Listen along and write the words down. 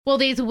Well,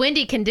 these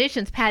windy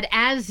conditions, Pat,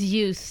 as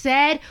you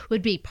said,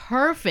 would be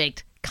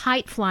perfect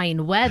kite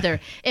flying weather,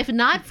 if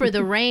not for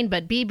the rain,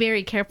 but be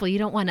very careful. You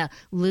don't want to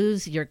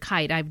lose your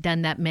kite. I've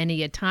done that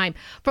many a time.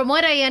 From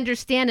what I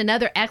understand,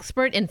 another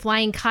expert in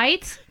flying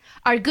kites,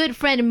 our good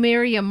friend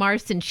Miriam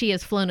Marston, she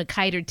has flown a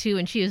kite or two,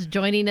 and she is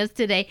joining us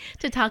today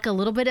to talk a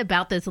little bit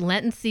about this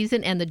Lenten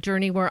season and the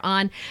journey we're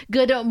on.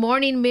 Good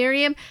morning,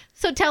 Miriam.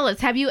 So tell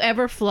us, have you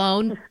ever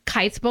flown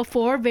kites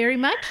before very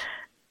much?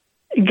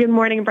 Good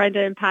morning, Brenda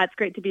and Pat. It's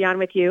great to be on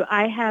with you.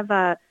 I have,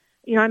 I'm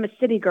a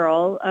city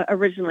girl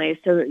originally,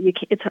 so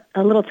it's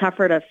a little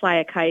tougher to fly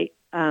a kite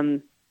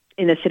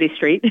in a city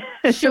street.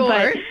 Sure.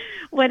 But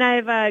when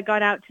I've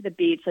gone out to the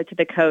beach, like to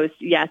the coast,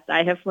 yes,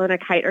 I have flown a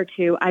kite or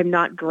two. I'm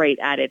not great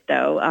at it,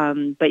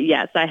 though. But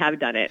yes, I have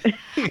done it.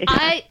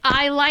 Yeah.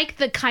 I like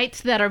the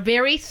kites that are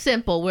very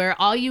simple, where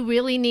all you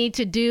really need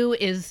to do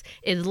is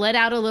let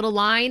out a little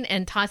line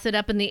and toss it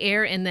up in the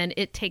air, and then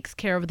it takes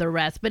care of the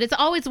rest. But it's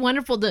always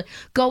wonderful to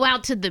go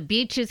out to the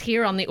beaches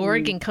here on the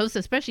Oregon coast,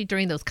 especially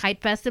during those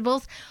kite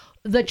festivals.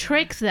 The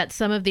tricks that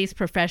some of these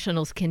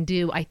professionals can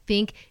do, I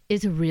think,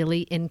 is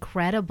really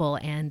incredible,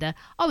 and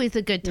always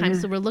a good time.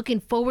 So we're looking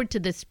forward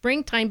to the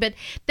springtime, but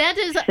that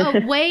is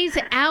a ways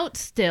out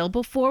still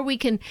before we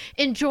can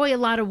enjoy a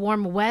lot of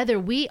warm weather.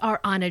 We are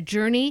on a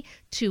journey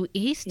to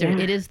Easter.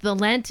 It is the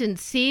Lenten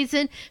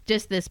season.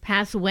 Just this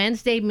past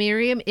Wednesday,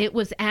 Miriam, it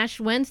was Ash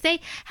Wednesday.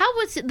 How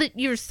was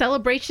your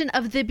celebration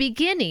of the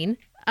beginning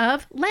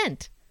of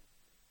Lent?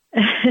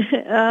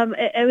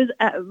 It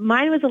was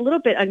mine was a little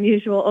bit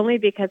unusual, only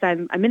because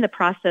I'm in the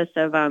process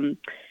of kind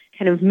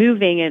of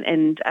moving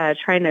and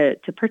trying to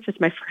purchase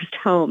my first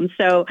home.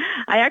 So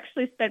I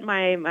actually spent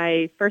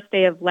my first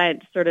day of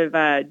Lent sort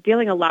of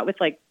dealing a lot with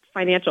like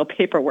financial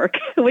paperwork,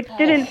 which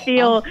didn't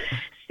feel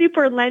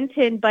super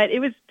Lenten, but it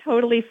was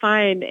totally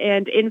fine.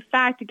 And in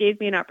fact, it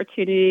gave me an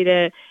opportunity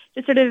to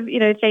sort of,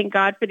 thank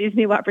God for these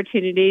new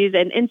opportunities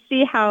and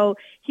see how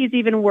he's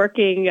even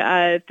working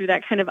through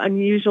that kind of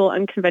unusual,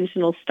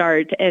 unconventional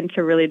start, and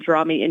to really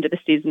draw me into the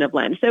season of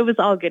Lent. So it was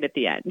all good at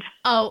the end.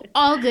 Oh,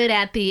 all good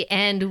at the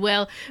end.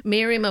 Well,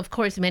 Miriam, of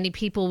course, many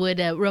people would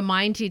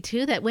remind you,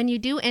 too, that when you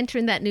do enter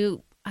in that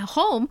new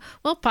home,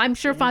 well, I'm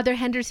sure Father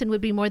Henderson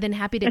would be more than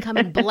happy to come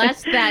and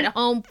bless that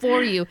home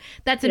for you.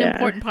 That's an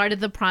important part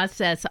of the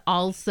process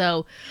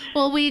also.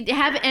 Well, we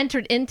have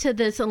entered into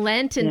this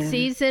Lenten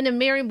season, and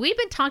Miriam, we've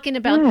been talking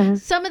about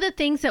some of the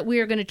things that we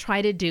are going to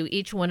try to do,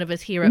 each one of us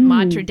here at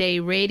Mater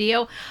Dei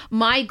Radio.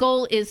 My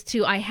goal is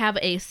I have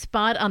a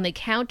spot on the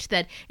couch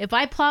that if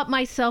I plop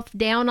myself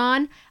down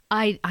on,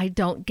 I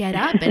don't get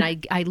up,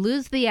 and I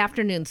lose the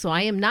afternoon. So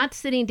I am not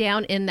sitting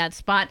down in that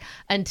spot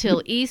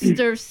until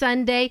Easter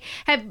Sunday.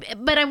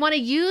 But I want to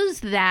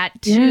use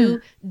that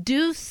to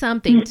do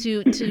something,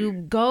 to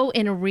go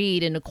and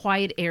read in a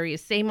quiet area,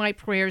 say my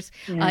prayers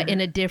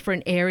in a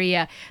different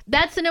area.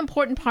 That's an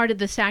important part of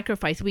the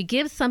sacrifice. We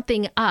give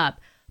something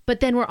up, but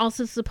then we're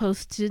also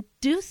supposed to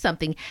do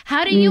something.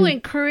 How do you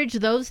encourage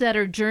those that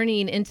are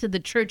journeying into the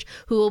church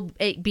who will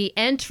be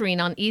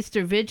entering on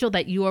Easter Vigil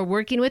that you are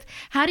working with?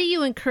 How do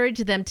you encourage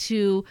them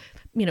to,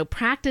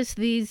 practice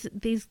these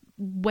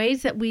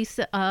ways that we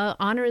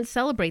honor and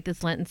celebrate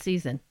this Lenten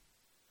season?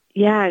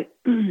 Yeah,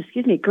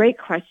 excuse me. Great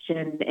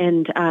question.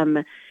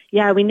 And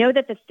we know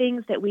that the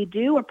things that we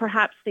do, or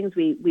perhaps things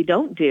we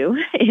don't do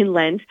in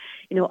Lent,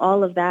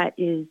 all of that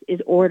is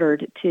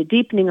ordered to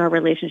deepening our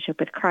relationship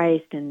with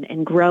Christ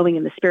and growing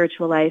in the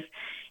spiritual life.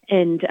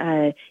 And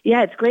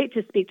it's great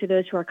to speak to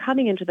those who are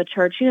coming into the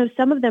church.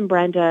 Some of them,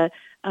 Brenda,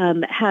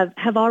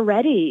 have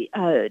already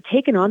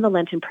taken on the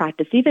Lenten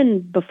practice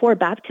even before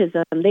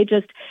baptism.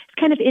 It's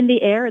kind of in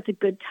the air. It's a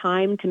good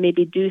time to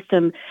maybe do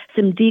some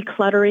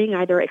decluttering,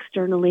 either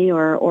externally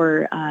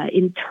or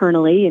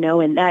internally.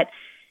 And that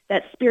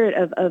spirit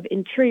of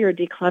interior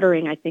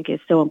decluttering, I think, is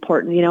so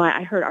important.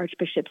 I heard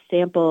Archbishop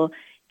Sample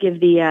give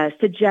the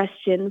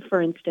suggestion,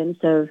 for instance,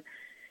 of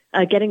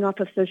getting off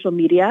of social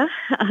media.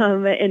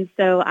 And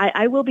so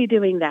I will be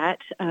doing that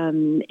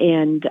and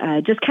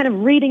just kind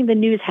of reading the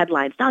news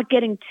headlines, not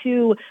getting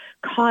too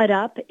caught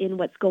up in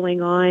what's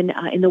going on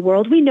in the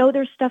world. We know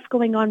there's stuff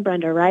going on,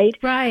 Brenda, right?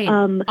 Right.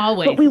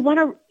 Always. But we want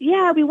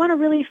to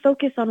really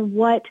focus on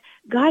what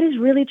God is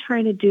really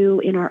trying to do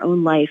in our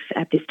own life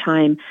at this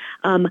time.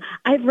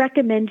 I've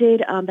recommended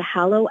the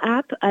Hallow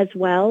app as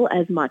well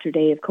as Mater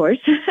Dei, of course,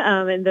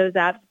 and those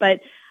apps, but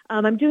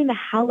I'm doing the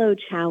Hallow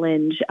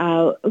Challenge,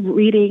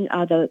 reading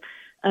the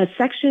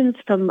sections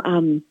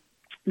from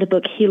the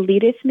book He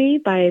Leadeth Me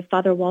by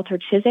Father Walter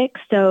Chiswick.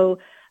 So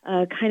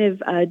kind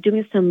of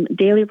doing some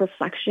daily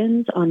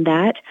reflections on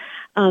that.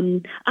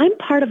 I'm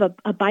part of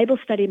a Bible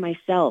study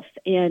myself,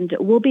 and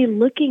we'll be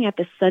looking at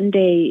the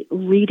Sunday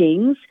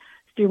readings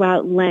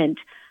throughout Lent.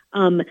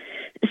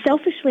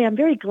 Selfishly, I'm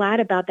very glad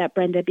about that,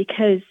 Brenda,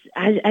 because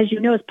as you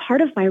know, as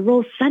part of my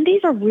role,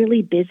 Sundays are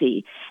really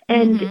busy.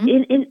 And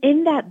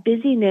in that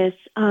busyness,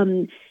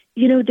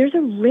 there's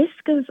a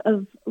risk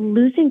of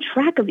losing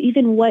track of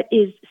even what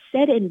is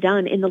said and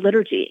done in the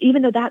liturgy.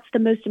 Even though that's the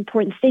most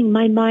important thing,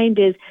 my mind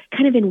is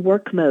kind of in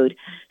work mode.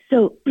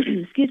 So,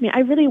 excuse me,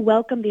 I really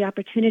welcome the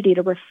opportunity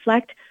to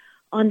reflect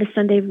on the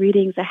Sunday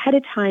readings ahead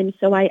of time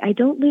so I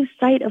don't lose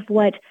sight of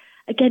what,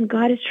 again,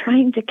 God is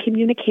trying to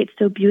communicate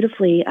so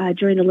beautifully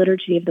during the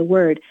liturgy of the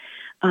Word.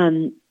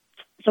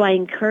 So I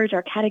encourage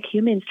our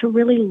catechumens to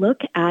really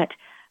look at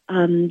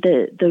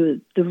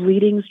the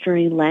readings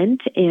during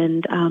Lent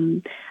and,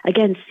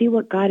 again, see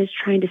what God is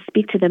trying to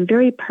speak to them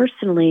very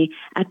personally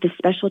at this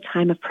special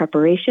time of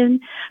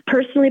preparation.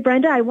 Personally,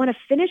 Brenda, I want to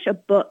finish a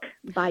book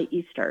by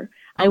Easter.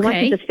 Okay. I want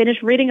to just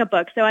finish reading a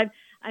book. So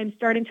I'm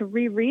starting to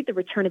reread The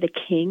Return of the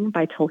King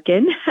by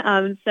Tolkien.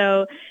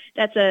 So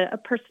that's a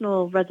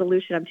personal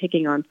resolution I'm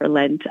taking on for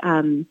Lent.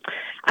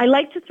 I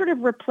like to sort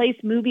of replace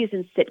movies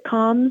and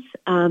sitcoms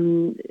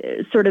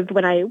sort of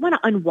when I want to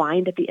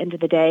unwind at the end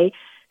of the day.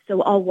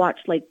 So I'll watch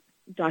like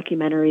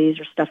documentaries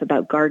or stuff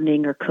about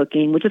gardening or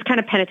cooking, which is kind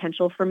of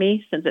penitential for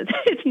me since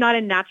it's not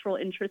a natural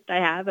interest I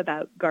have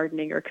about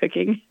gardening or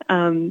cooking.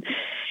 And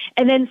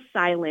then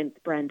silence,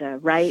 Brenda,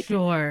 right?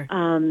 Sure.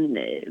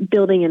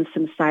 Building in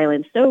some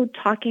silence. So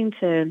talking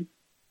to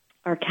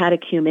our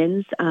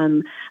catechumens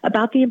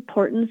about the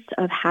importance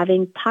of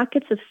having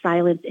pockets of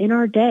silence in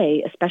our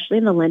day, especially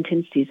in the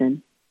Lenten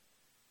season.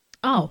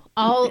 Oh,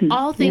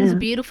 all things Yeah.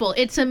 beautiful.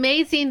 It's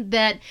amazing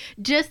that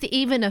just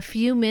even a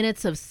few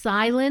minutes of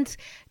silence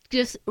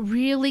just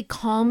really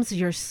calms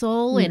your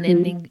soul and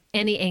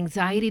any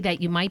anxiety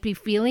that you might be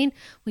feeling.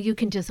 Well, you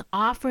can just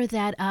offer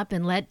that up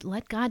and let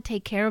God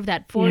take care of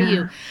that for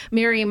you.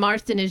 Miriam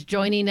Marston is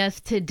joining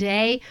us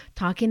today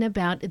talking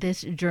about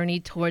this journey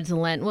towards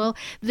Lent. Well,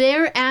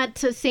 there at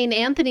St.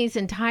 Anthony's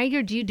in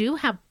Tigard, you do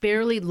have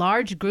fairly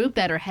large group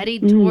that are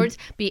heading towards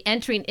be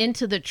entering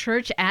into the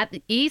church at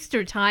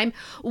Easter time.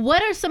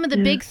 What are some of the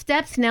big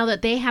steps now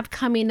that they have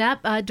coming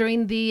up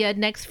during the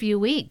next few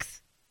weeks?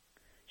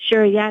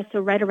 Sure, yeah.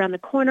 So right around the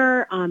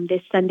corner,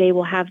 this Sunday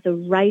we'll have the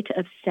rite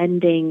of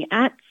sending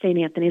at St.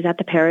 Anthony's at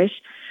the parish.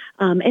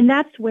 And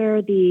that's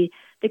where the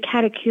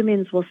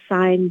catechumens will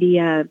sign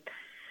the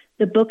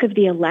book of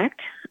the elect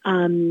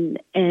and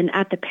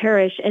at the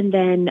parish. And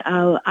then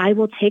I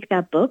will take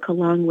that book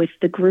along with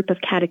the group of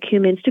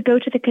catechumens to go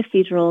to the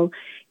cathedral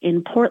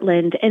in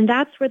Portland. And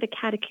that's where the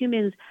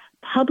catechumens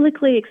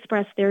publicly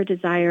express their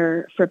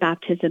desire for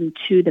baptism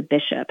to the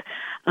bishop.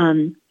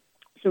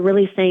 So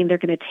really saying they're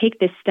going to take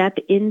this step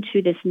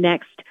into this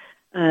next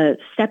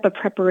step of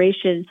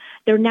preparation.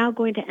 They're now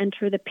going to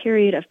enter the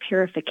period of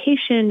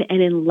purification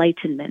and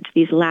enlightenment,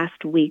 these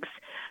last weeks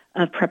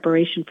of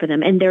preparation for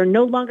them. And they're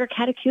no longer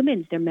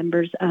catechumens. They're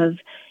members of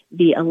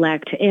the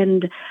elect.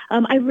 And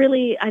I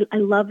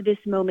love this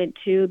moment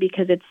too,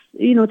 because it's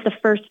the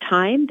first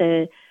time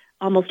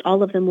almost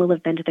all of them will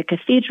have been to the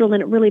cathedral,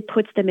 and it really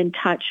puts them in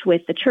touch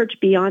with the church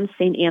beyond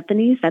St.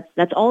 Anthony's.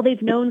 That's all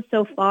they've known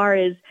so far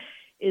is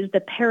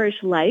the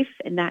parish life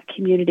in that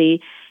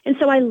community. And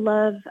so I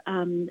love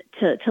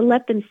to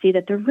let them see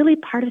that they're really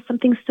part of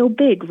something so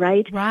big,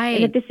 right? Right.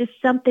 And that this is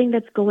something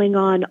that's going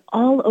on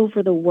all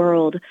over the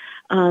world.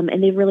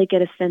 And they really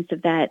get a sense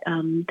of that,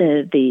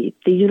 the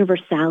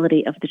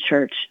universality of the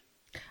church.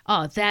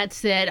 Oh,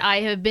 that's it.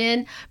 I have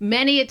been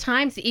many a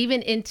times,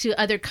 even into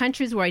other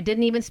countries where I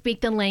didn't even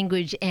speak the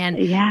language, and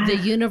the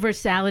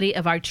universality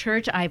of our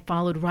church, I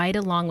followed right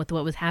along with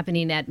what was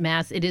happening at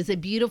Mass. It is a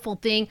beautiful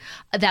thing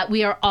that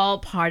we are all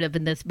part of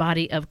in this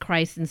body of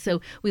Christ. And so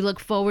we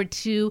look forward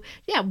to,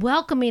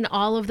 welcoming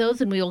all of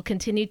those, and we will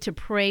continue to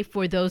pray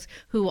for those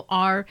who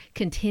are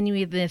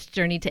continuing this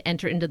journey to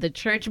enter into the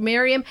church.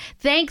 Miriam,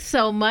 thanks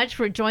so much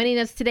for joining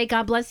us today.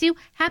 God bless you.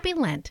 Happy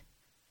Lent.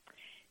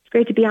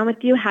 Great to be on with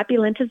you. Happy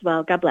Lent as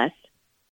well. God bless.